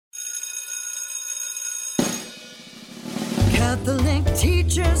Catholic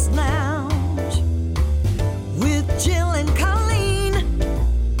Teachers Lounge with Jill and Colleen.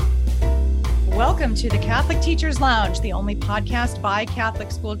 Welcome to the Catholic Teachers Lounge, the only podcast by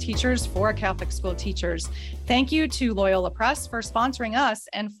Catholic school teachers for Catholic school teachers. Thank you to Loyola Press for sponsoring us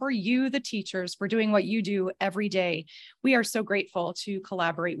and for you, the teachers, for doing what you do every day. We are so grateful to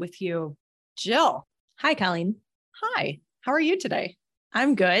collaborate with you. Jill. Hi, Colleen. Hi. How are you today?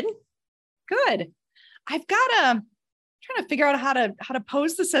 I'm good. Good. I've got trying to figure out how to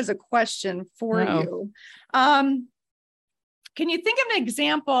pose this as a question for you. Can you think of an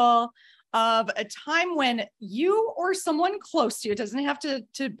example of a time when you or someone close to you, it doesn't have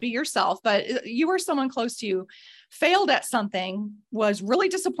to be yourself, but you or someone close to you failed at something, was really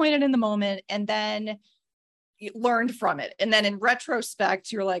disappointed in the moment, and then you learned from it. And then in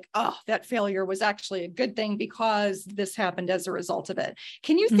retrospect, you're like, oh, that failure was actually a good thing because this happened as a result of it.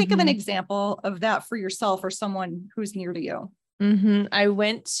 Can you think of an example of that for yourself or someone who's near to you? I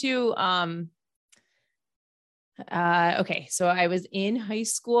went to, so I was in high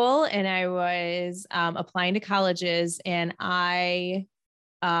school and I was applying to colleges, and I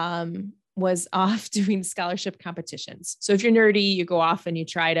was off doing scholarship competitions. So if you're nerdy, you go off and you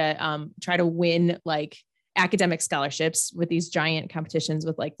try to win like academic scholarships with these giant competitions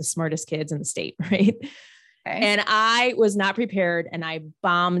with like the smartest kids in the state, right? Okay. And I was not prepared and I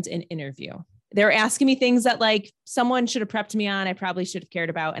bombed an interview. They were asking me things that like someone should have prepped me on, I probably should have cared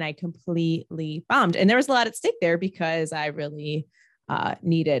about, and I completely bombed. And there was a lot at stake there because I really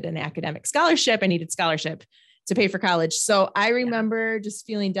needed an academic scholarship. I needed scholarship to pay for college. So I remember just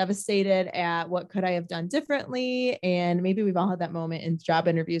feeling devastated at what could I have done differently. And maybe we've all had that moment in job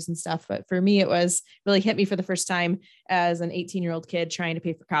interviews and stuff. But for me, it was really hit me for the first time as an 18-year-old kid trying to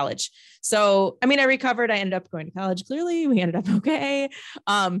pay for college. So, I mean, I recovered. I ended up going to college. Clearly we ended up okay.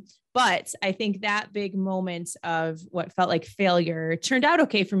 But I think that big moment of what felt like failure turned out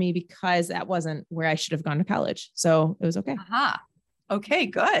okay for me because that wasn't where I should have gone to college. So it was okay. Okay,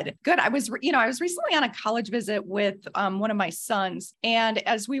 good. I was recently on a college visit with one of my sons. And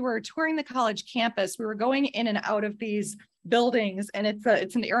as we were touring the college campus, we were going in and out of these buildings, and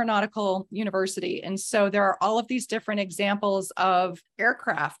it's an aeronautical university. And so there are all of these different examples of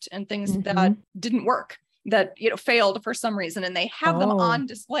aircraft and things that didn't work, that, failed for some reason, and they have them on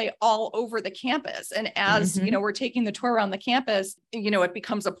display all over the campus. And as, we're taking the tour around the campus, it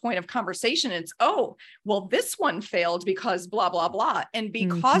becomes a point of conversation. It's, oh, well, this one failed because blah, blah, blah. And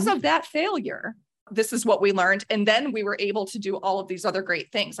because of that failure, this is what we learned. And then we were able to do all of these other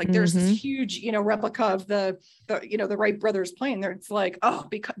great things. Like there's this huge, replica of the Wright brothers plane there. It's like, oh,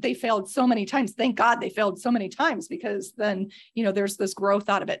 because they failed so many times. Thank God they failed so many times, because then, there's this growth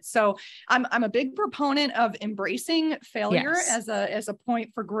out of it. So I'm a big proponent of embracing failure as a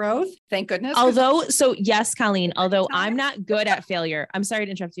point for growth. Thank goodness. Yes, Colleen, although I'm not good at failure. I'm sorry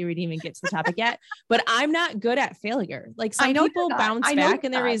to interrupt you. We didn't even get to the topic yet, but I'm not good at failure. Like some people bounce back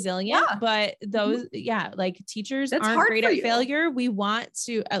and they're resilient, but those, like teachers aren't great at failure. We want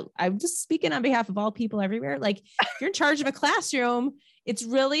to, I'm just speaking on behalf of all people everywhere. Like if you're in charge of a classroom, it's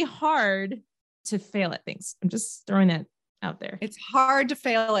really hard to fail at things. I'm just throwing that out there. It's hard to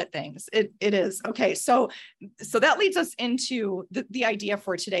fail at things. It is. Okay. So that leads us into the idea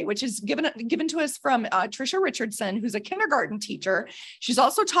for today, which is given to us from Trisha Richardson, who's a kindergarten teacher. She's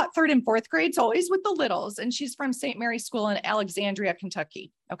also taught 3rd and 4th grades, always with the littles. And she's from St. Mary's School in Alexandria,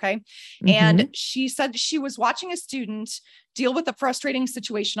 Kentucky. Okay. And she said she was watching a student deal with a frustrating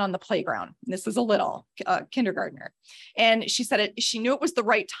situation on the playground. This is a little kindergartner. And she said she knew it was the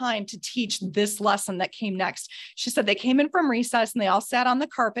right time to teach this lesson that came next. She said they came in from recess and they all sat on the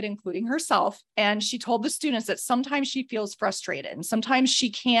carpet, including herself. And she told the students that sometimes she feels frustrated and sometimes she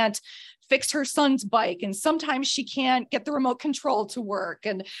can't fix her son's bike, and sometimes she can't get the remote control to work,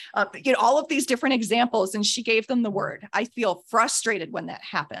 and all of these different examples. And she gave them the word. I feel frustrated when that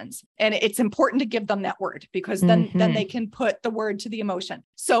happens. And it's important to give them that word, because then they can put the word to the emotion.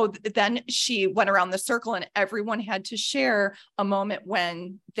 So then she went around the circle and everyone had to share a moment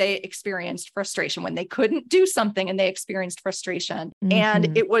when they experienced frustration, when they couldn't do something and they experienced frustration.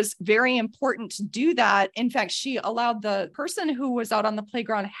 And it was very important to do that. In fact, she allowed the person who was out on the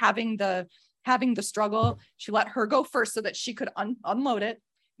playground having the struggle, she let her go first so that she could unload it,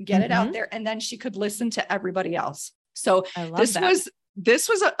 get it out there, and then she could listen to everybody else. So this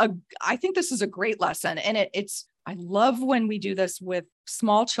was I think this is a great lesson. And I love when we do this with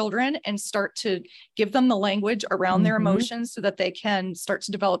small children and start to give them the language around their emotions so that they can start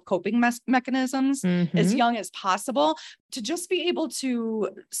to develop coping mechanisms as young as possible, to just be able to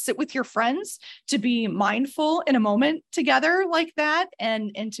sit with your friends, to be mindful in a moment together like that,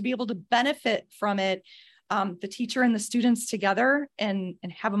 and to be able to benefit from it the teacher and the students together and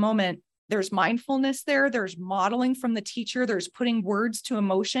have a moment. There's mindfulness there. There's modeling from the teacher. There's putting words to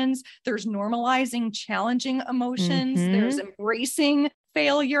emotions. There's normalizing challenging emotions. There's embracing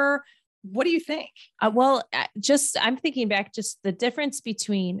failure. What do you think? I'm thinking back, just the difference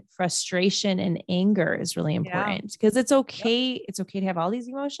between frustration and anger is really important because it's okay. Yep. It's okay to have all these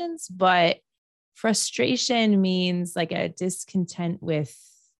emotions, but frustration means like a discontent with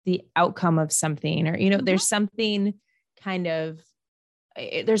the outcome of something, or, there's something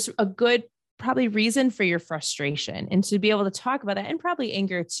there's a good probably reason for your frustration, and to be able to talk about that, and probably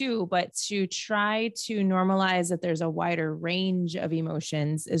anger too, but to try to normalize that there's a wider range of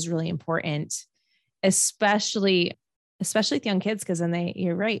emotions is really important, especially with young kids. Cause then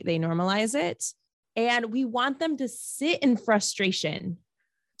you're right. They normalize it, and we want them to sit in frustration.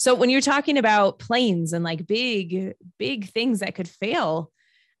 So when you're talking about planes and like big things that could fail,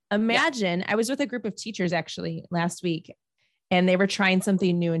 imagine I was with a group of teachers actually last week, and they were trying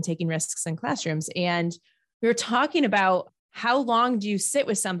something new and taking risks in classrooms. And we were talking about how long do you sit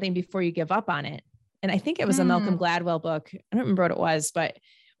with something before you give up on it? And I think it was a Malcolm Gladwell book. I don't remember what it was, but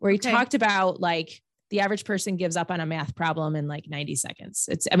where he talked about like the average person gives up on a math problem in like 90 seconds.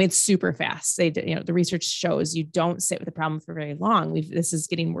 It's super fast. The research shows you don't sit with a problem for very long. This is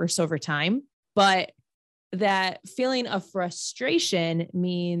getting worse over time, but that feeling of frustration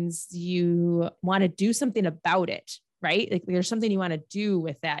means you want to do something about it. Right? Like there's something you want to do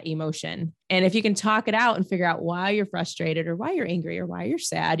with that emotion. And if you can talk it out and figure out why you're frustrated or why you're angry or why you're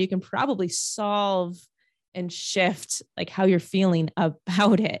sad, you can probably solve and shift like how you're feeling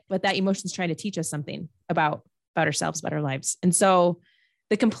about it. But that emotion is trying to teach us something about ourselves, about our lives. And so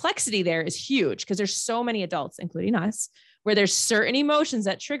the complexity there is huge because there's so many adults, including us, where there's certain emotions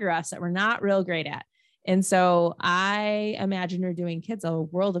that trigger us that we're not real great at. And so I imagine we're doing kids a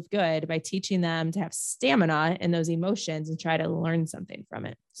world of good by teaching them to have stamina in those emotions and try to learn something from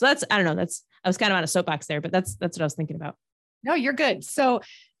it. So I was kind of on a soapbox there, but that's what I was thinking about. No, you're good. So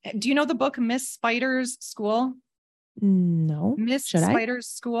do you know the book, Miss Spider's School? No. Miss Spider's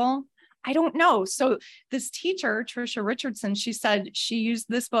School? I don't know. So this teacher, Trisha Richardson, she said she used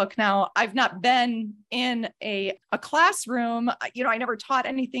this book. Now, I've not been in a classroom. I never taught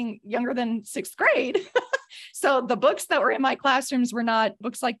anything younger than 6th grade. So the books that were in my classrooms were not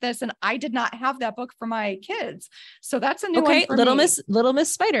books like this. And I did not have that book for my kids. So that's a new one for Little me. Little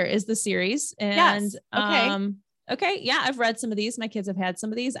Miss Spider is the series. And yes. Okay. Okay. Yeah. I've read some of these. My kids have had some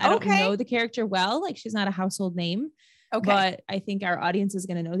of these. I don't know the character well, like she's not a household name. Okay. But I think our audience is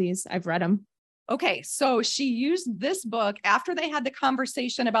going to know these. I've read them. Okay. So she used this book after they had the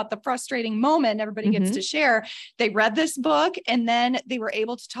conversation about the frustrating moment everybody gets to share. They read this book and then they were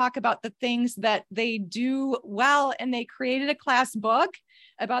able to talk about the things that they do well. And they created a class book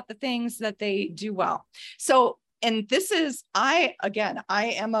about the things that they do well. So, and this is, I'm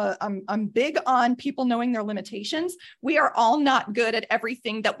big on people knowing their limitations. We are all not good at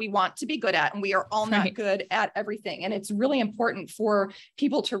everything that we want to be good at. And we are all not good at everything. And it's really important for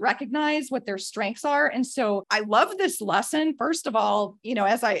people to recognize what their strengths are. And so I love this lesson. First of all,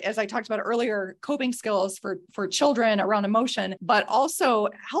 as I talked about earlier, coping skills for children around emotion, but also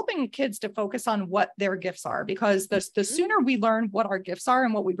helping kids to focus on what their gifts are, because the sooner we learn what our gifts are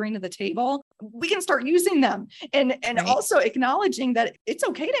and what we bring to the table, we can start using them. And also acknowledging that it's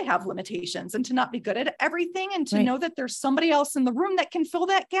okay to have limitations and to not be good at everything, and to know that there's somebody else in the room that can fill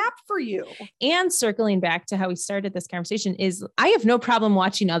that gap for you. And circling back to how we started this conversation is I have no problem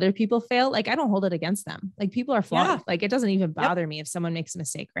watching other people fail. Like I don't hold it against them. Like people are flawed. Yeah. Like it doesn't even bother me if someone makes a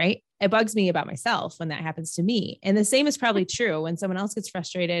mistake, right? It bugs me about myself when that happens to me. And the same is probably true when someone else gets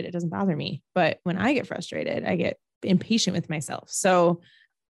frustrated. It doesn't bother me. But when I get frustrated, I get impatient with myself. So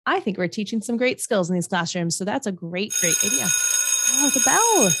I think we're teaching some great skills in these classrooms. So that's a great idea. Oh, the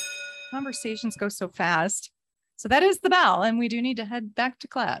bell. Conversations go so fast. So that is the bell, and we do need to head back to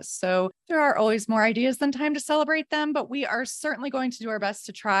class. So there are always more ideas than time to celebrate them, but we are certainly going to do our best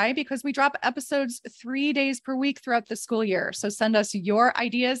to try, because we drop episodes 3 days per week throughout the school year. So send us your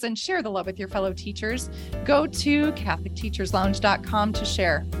ideas and share the love with your fellow teachers. Go to CatholicTeachersLounge.com to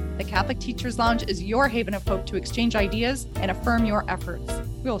share. The Catholic Teachers Lounge is your haven of hope to exchange ideas and affirm your efforts.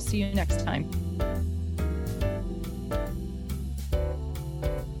 We'll see you next time.